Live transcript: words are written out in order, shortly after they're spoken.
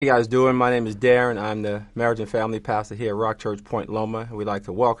How you guys doing? My name is Darren. I'm the marriage and family pastor here at Rock Church Point Loma. We'd like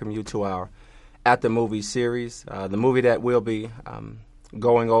to welcome you to our At the Movie series. The movie that we'll be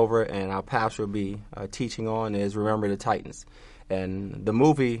going over and our pastor will be teaching on is Remember the Titans. And the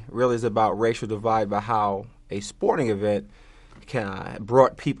movie really is about racial divide by how a sporting event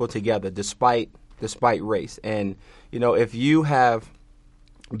brought people together despite race. And, you know, if you have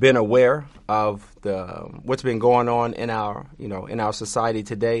been aware of what's been going on in our society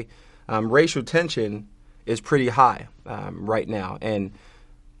today, racial tension is pretty high right now, and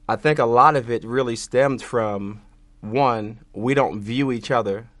I think a lot of it really stems from one, we don't view each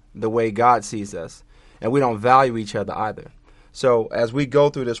other the way God sees us, and we don't value each other either. So as we go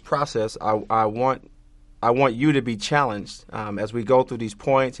through this process, I want you to be challenged as we go through these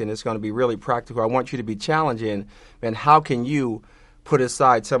points, and it's going to be really practical. I want you to be challenged in, man, how can you put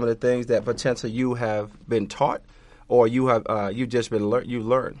aside some of the things that potentially you have been taught or you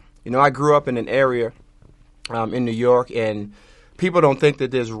learned. You know, I grew up in an area in New York, and people don't think that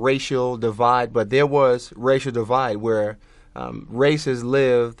there's racial divide, but there was racial divide where races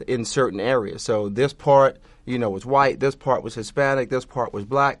lived in certain areas. So this part, was white, this part was Hispanic, this part was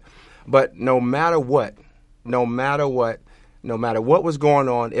black. But no matter what was going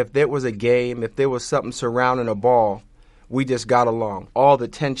on, if there was a game, if there was something surrounding a ball, we just got along. All the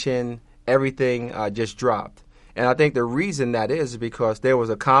tension, everything just dropped. And I think the reason that is because there was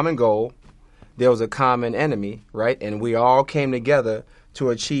a common goal, there was a common enemy, right? And we all came together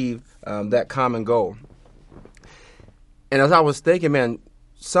to achieve that common goal. And as I was thinking, man,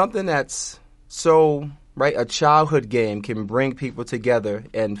 something that's so, right, a childhood game can bring people together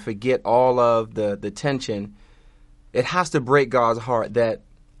and forget all of the tension. It has to break God's heart that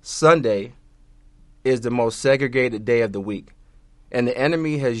Sunday is the most segregated day of the week. And the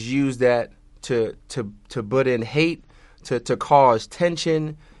enemy has used that to put in hate, to cause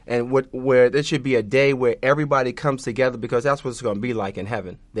tension, and where there should be a day where everybody comes together, because that's what it's going to be like in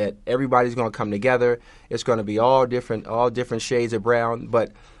heaven, that everybody's going to come together. It's going to be all different shades of brown.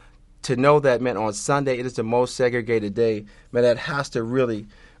 But to know that, man, on Sunday it is the most segregated day, man, that has to really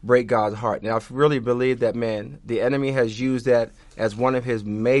break God's heart. Now, I really believe that, man, the enemy has used that as one of his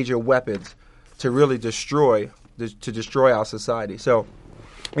major weapons to really destroy our society. So,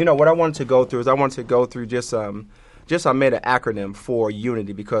 what I wanted to go through is I made an acronym for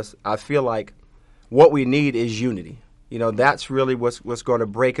unity, because I feel like what we need is unity. That's really what's going to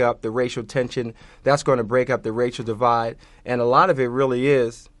break up the racial tension. That's going to break up the racial divide. And a lot of it really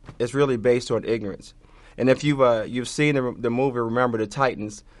is really based on ignorance. And if you've seen the movie Remember the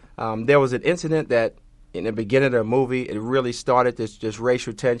Titans, there was an incident that in the beginning of the movie, it really started this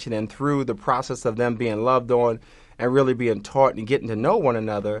racial tension, and through the process of them being loved on and really being taught and getting to know one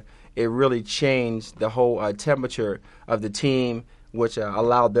another, it really changed the whole temperature of the team, which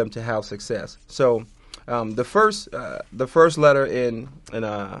allowed them to have success. So the first letter in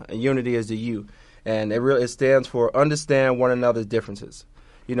unity is the U, and it stands for understand one another's differences.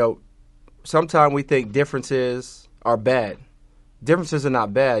 Sometimes we think differences are bad. Differences are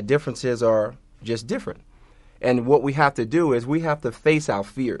not bad. Differences are just different. And what we have to do is we have to face our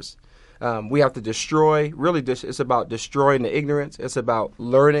fears. We have to destroy, it's about destroying the ignorance. It's about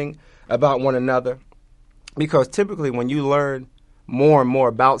learning about one another. Because typically when you learn more and more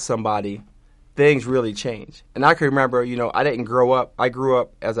about somebody, things really change. And I can remember, I didn't grow up. I grew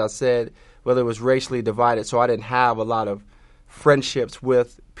up, as I said, whether it was racially divided, so I didn't have a lot of friendships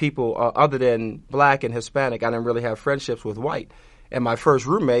with people other than black and Hispanic. I didn't really have friendships with white. And my first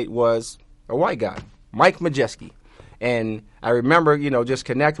roommate was a white guy, Mike Majeski. And I remember, just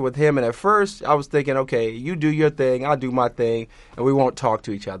connecting with him. And at first I was thinking, okay, you do your thing, I'll do my thing, and we won't talk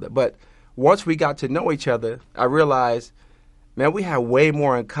to each other. But once we got to know each other, I realized, man, we have way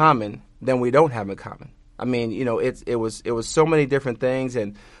more in common than we don't have in common. I mean, it was so many different things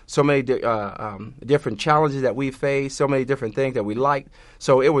and so many different challenges that we faced, so many different things that we liked.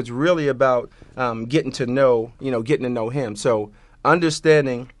 So it was really about getting to know him. So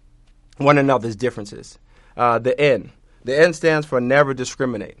understanding one another's differences. The N stands for never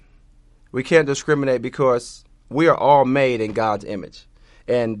discriminate. We can't discriminate because we are all made in God's image.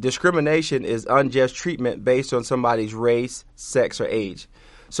 And discrimination is unjust treatment based on somebody's race, sex, or age.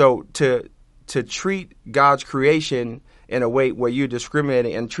 So to treat God's creation in a way where you're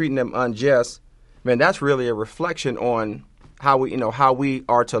discriminating and treating them unjust, man, that's really a reflection on how we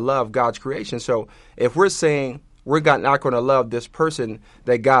are to love God's creation. So if we're saying we're not going to love this person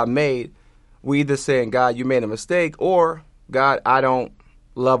that God made, we either saying, God, you made a mistake, or God, I don't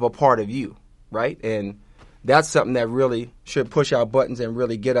love a part of you, right? And that's something that really should push our buttons and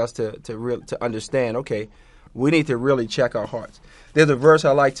really get us to understand, okay, we need to really check our hearts. There's a verse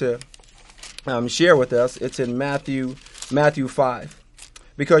I like to share with us. It's in Matthew 5.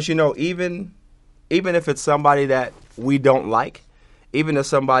 Because, even if it's somebody that we don't like, even if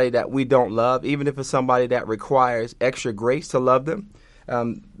somebody that we don't love, even if it's somebody that requires extra grace to love them,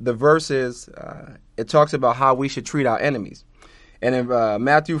 the verse is, it talks about how we should treat our enemies. And in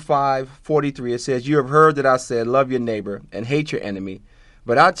Matthew 5:43, it says, "You have heard that I said, love your neighbor and hate your enemy.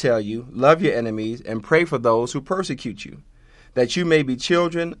 But I tell you, love your enemies and pray for those who persecute you, that you may be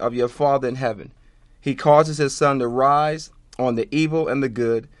children of your Father in heaven. He causes his sun to rise on the evil and the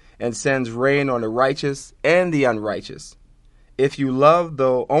good, and sends rain on the righteous and the unrighteous. If you love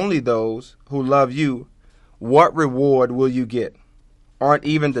only those who love you, what reward will you get? Aren't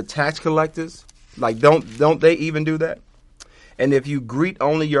even the tax collectors? Don't they even do that? And if you greet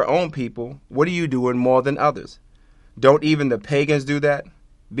only your own people, what are you doing more than others? Don't even the pagans do that?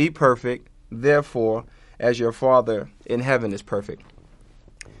 Be perfect, therefore, as your Father in heaven is perfect."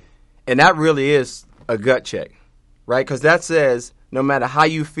 And that really is a gut check, right? Because that says no matter how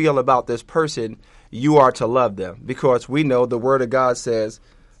you feel about this person, you are to love them. Because we know the Word of God says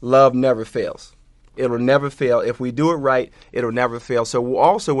love never fails. It'll never fail. If we do it right, it'll never fail. So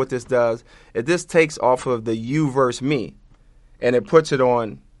also what this does is this takes off of the you versus me, and it puts it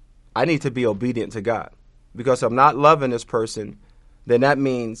on, I need to be obedient to God. Because I'm not loving this person, then that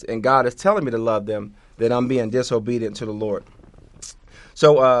means, and God is telling me to love them, that I'm being disobedient to the Lord.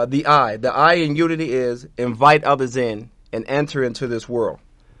 So the I in unity is invite others in and enter into this world.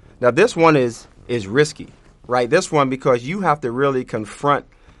 Now this one is risky, right? This one, because you have to really confront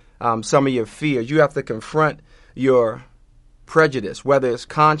some of your fears. You have to confront your prejudice, whether it's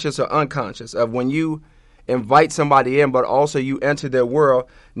conscious or unconscious, of when you invite somebody in, but also you enter their world.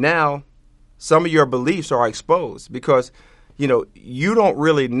 Now, some of your beliefs are exposed because, you don't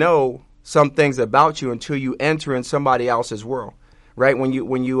really know some things about you until you enter in somebody else's world, right? When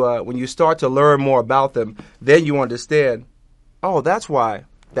you start to learn more about them, then you understand, oh, that's why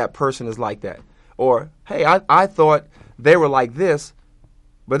that person is like that. Or, hey, I thought they were like this,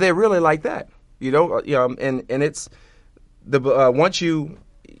 but they're really like that, and it's once you,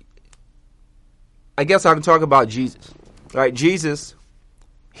 I guess I can talk about Jesus, right? Jesus,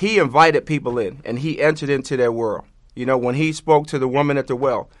 he invited people in and he entered into their world. When he spoke to the woman at the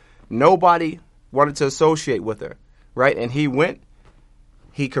well, nobody wanted to associate with her, right? And he went,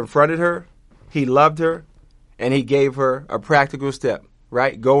 he confronted her, he loved her, and he gave her a practical step,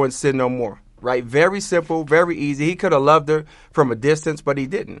 right? Go and sin no more, right? Very simple, very easy. He could have loved her from a distance, but he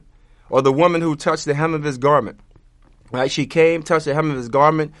didn't. Or the woman who touched the hem of his garment, right? She came, touched the hem of his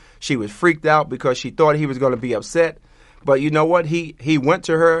garment. She was freaked out because she thought he was going to be upset. But you know what? He went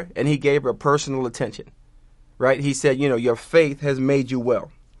to her and he gave her personal attention, right? He said, your faith has made you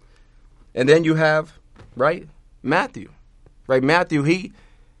well. And then you have, right, Matthew, right?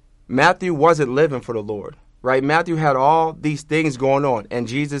 Matthew wasn't living for the Lord, right? Matthew had all these things going on. And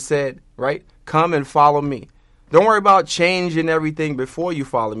Jesus said, right, come and follow me. Don't worry about changing everything before you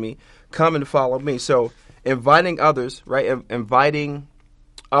follow me. Come and follow me. So inviting others, right, inviting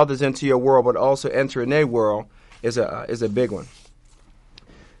others into your world, but also entering their world is a big one.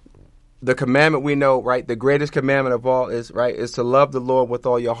 The commandment we know, right, the greatest commandment of all is to love the Lord with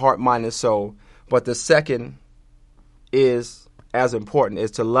all your heart, mind, and soul. But the second is as important,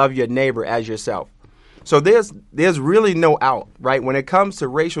 is to love your neighbor as yourself. So there's really no out, right? When it comes to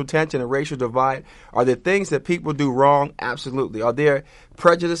racial tension and racial divide, are there things that people do wrong? Absolutely. Are there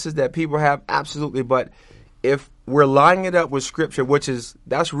prejudices that people have? Absolutely. But if we're lining it up with Scripture,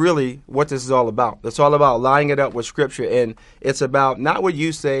 that's really what this is all about. It's all about lining it up with Scripture, and it's about not what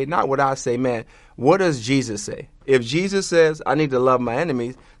you say, not what I say, man. What does Jesus say? If Jesus says I need to love my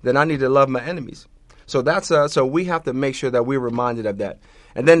enemies, then I need to love my enemies. So so we have to make sure that we're reminded of that.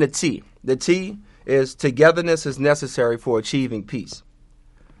 And then the T. The T is togetherness is necessary for achieving peace.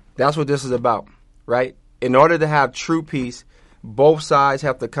 That's what this is about, right? In order to have true peace, both sides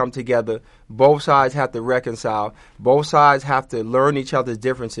have to come together. Both sides have to reconcile. Both sides have to learn each other's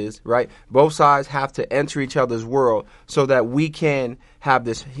differences, right? Both sides have to enter each other's world so that we can have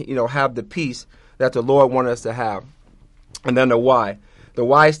this, have the peace that the Lord wants us to have. And then the Y. The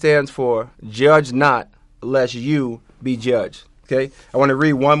Y stands for judge not, lest you be judged. Okay, I want to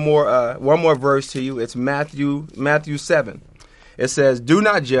read one more verse to you. It's Matthew 7. It says, "Do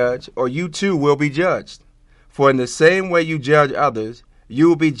not judge, or you too will be judged. For in the same way you judge others, you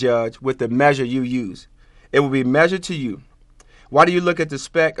will be judged with the measure you use. It will be measured to you. Why do you look at the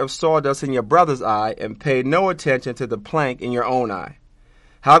speck of sawdust in your brother's eye and pay no attention to the plank in your own eye?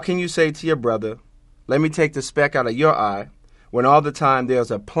 How can you say to your brother, 'Let me take the speck out of your eye,' when all the time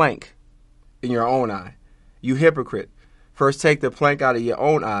there's a plank in your own eye? You hypocrite. First take the plank out of your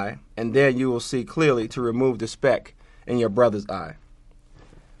own eye, and then you will see clearly to remove the speck in your brother's eye.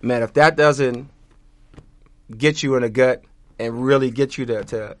 Man, if that doesn't get you in the gut and really get you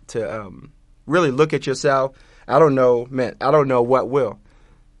to really look at yourself, I don't know, man, I don't know what will.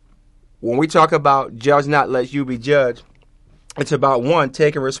 When we talk about judge not lest you be judged, it's about, one,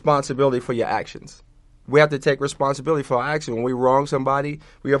 taking responsibility for your actions. We have to take responsibility for our actions. When we wrong somebody,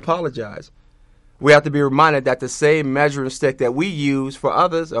 we apologize. We have to be reminded that the same measuring stick that we use for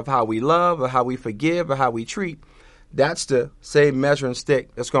others of how we love or how we forgive or how we treat, that's the same measuring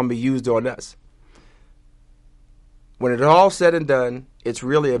stick that's going to be used on us. When it's all said and done, it's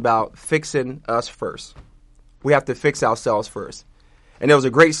really about fixing us first. We have to fix ourselves first. And there was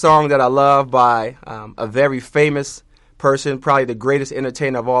a great song that I love by a very famous person, probably the greatest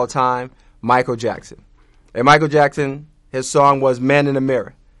entertainer of all time, Michael Jackson. And Michael Jackson, his song was Man in the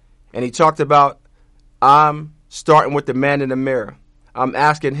Mirror. And he talked about, I'm starting with the man in the mirror. I'm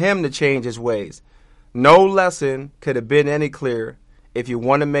asking him to change his ways. No lesson could have been any clearer. If you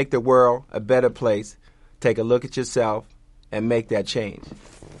want to make the world a better place, take a look at yourself and make that change.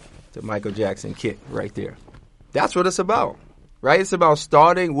 The Michael Jackson kid right there. That's what it's about, right? It's about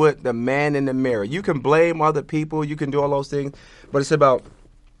starting with the man in the mirror. You can blame other people. You can do all those things. But it's about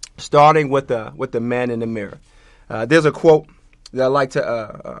starting with the man in the mirror. There's a quote that I like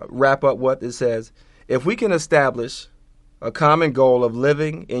to wrap up with. It says, if we can establish a common goal of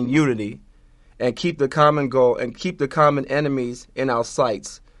living in unity and keep the common goal and keep the common enemies in our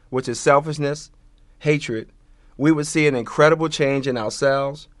sights, which is selfishness, hatred, we would see an incredible change in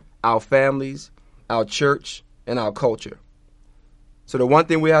ourselves, our families, our church, and our culture. So the one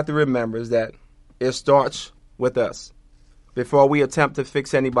thing we have to remember is that it starts with us. Before we attempt to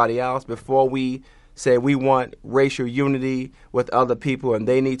fix anybody else, before we say we want racial unity with other people and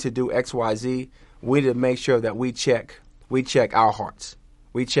they need to do X, Y, Z, we need to make sure that we check our hearts.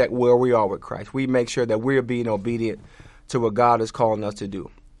 We check where we are with Christ. We make sure that we're being obedient to what God is calling us to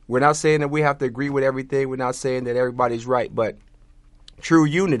do. We're not saying that we have to agree with everything. We're not saying that everybody's right, but true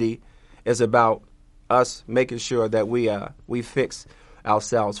unity is about us making sure that we fix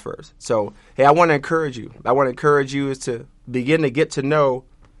ourselves first. So, hey, I want to encourage you. I want to encourage you is to begin to get to know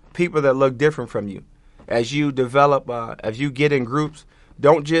people that look different from you. As you develop, as you get in groups,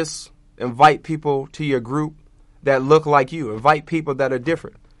 don't just invite people to your group that look like you. Invite people that are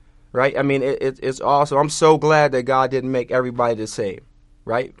different, right? I mean, it's awesome. I'm so glad that God didn't make everybody the same,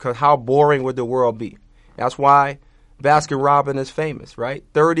 right? Because how boring would the world be? That's why Baskin-Robbins is famous, right?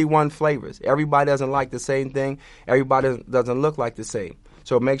 31 flavors. Everybody doesn't like the same thing. Everybody doesn't look like the same.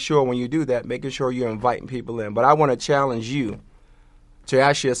 So make sure when you do that, making sure you're inviting people in. But I want to challenge you to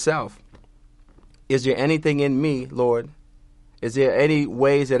ask yourself, is there anything in me, Lord? Is there any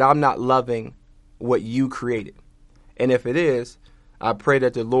ways that I'm not loving what you created? And if it is, I pray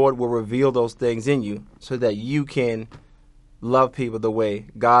that the Lord will reveal those things in you so that you can love people the way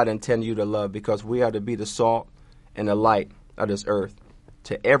God intended you to love, because we are to be the salt and the light of this earth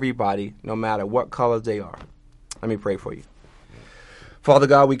to everybody, no matter what colors they are. Let me pray for you. Father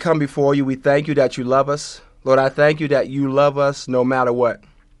God, we come before you. We thank you that you love us. Lord, I thank you that you love us no matter what.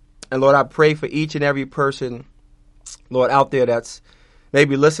 And Lord, I pray for each and every person, Lord, out there that's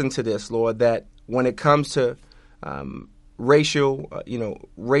maybe listening to this, Lord, that when it comes to racial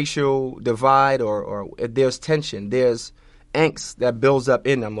divide or if there's tension, there's angst that builds up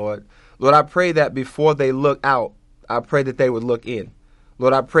in them, Lord. Lord, I pray that before they look out, I pray that they would look in.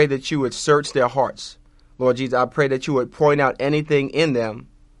 Lord, I pray that you would search their hearts. Lord Jesus, I pray that you would point out anything in them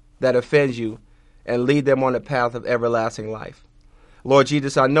that offends you and lead them on the path of everlasting life. Lord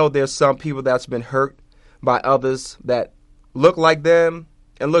Jesus, I know there's some people that's been hurt by others that look like them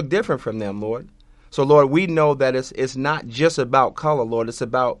and look different from them, Lord. So, Lord, we know that it's not just about color, Lord. It's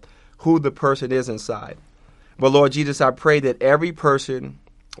about who the person is inside. But, Lord Jesus, I pray that every person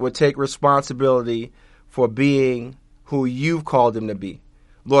would take responsibility for being who you've called them to be.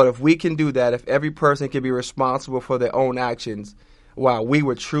 Lord, if we can do that, if every person can be responsible for their own actions, wow, we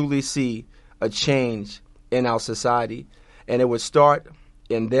would truly see a change in our society. And it would start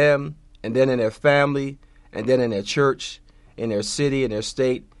in them, and then in their family, and then in their church, in their city, in their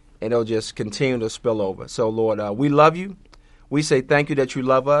state, and it'll just continue to spill over. So, Lord, we love you. We say thank you that you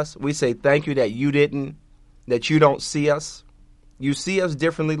love us. We say thank you that you don't see us. You see us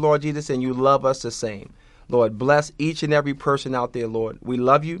differently, Lord Jesus, and you love us the same. Lord, bless each and every person out there, Lord. We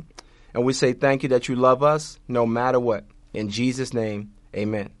love you, and we say thank you that you love us no matter what. In Jesus' name,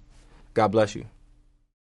 amen. God bless you.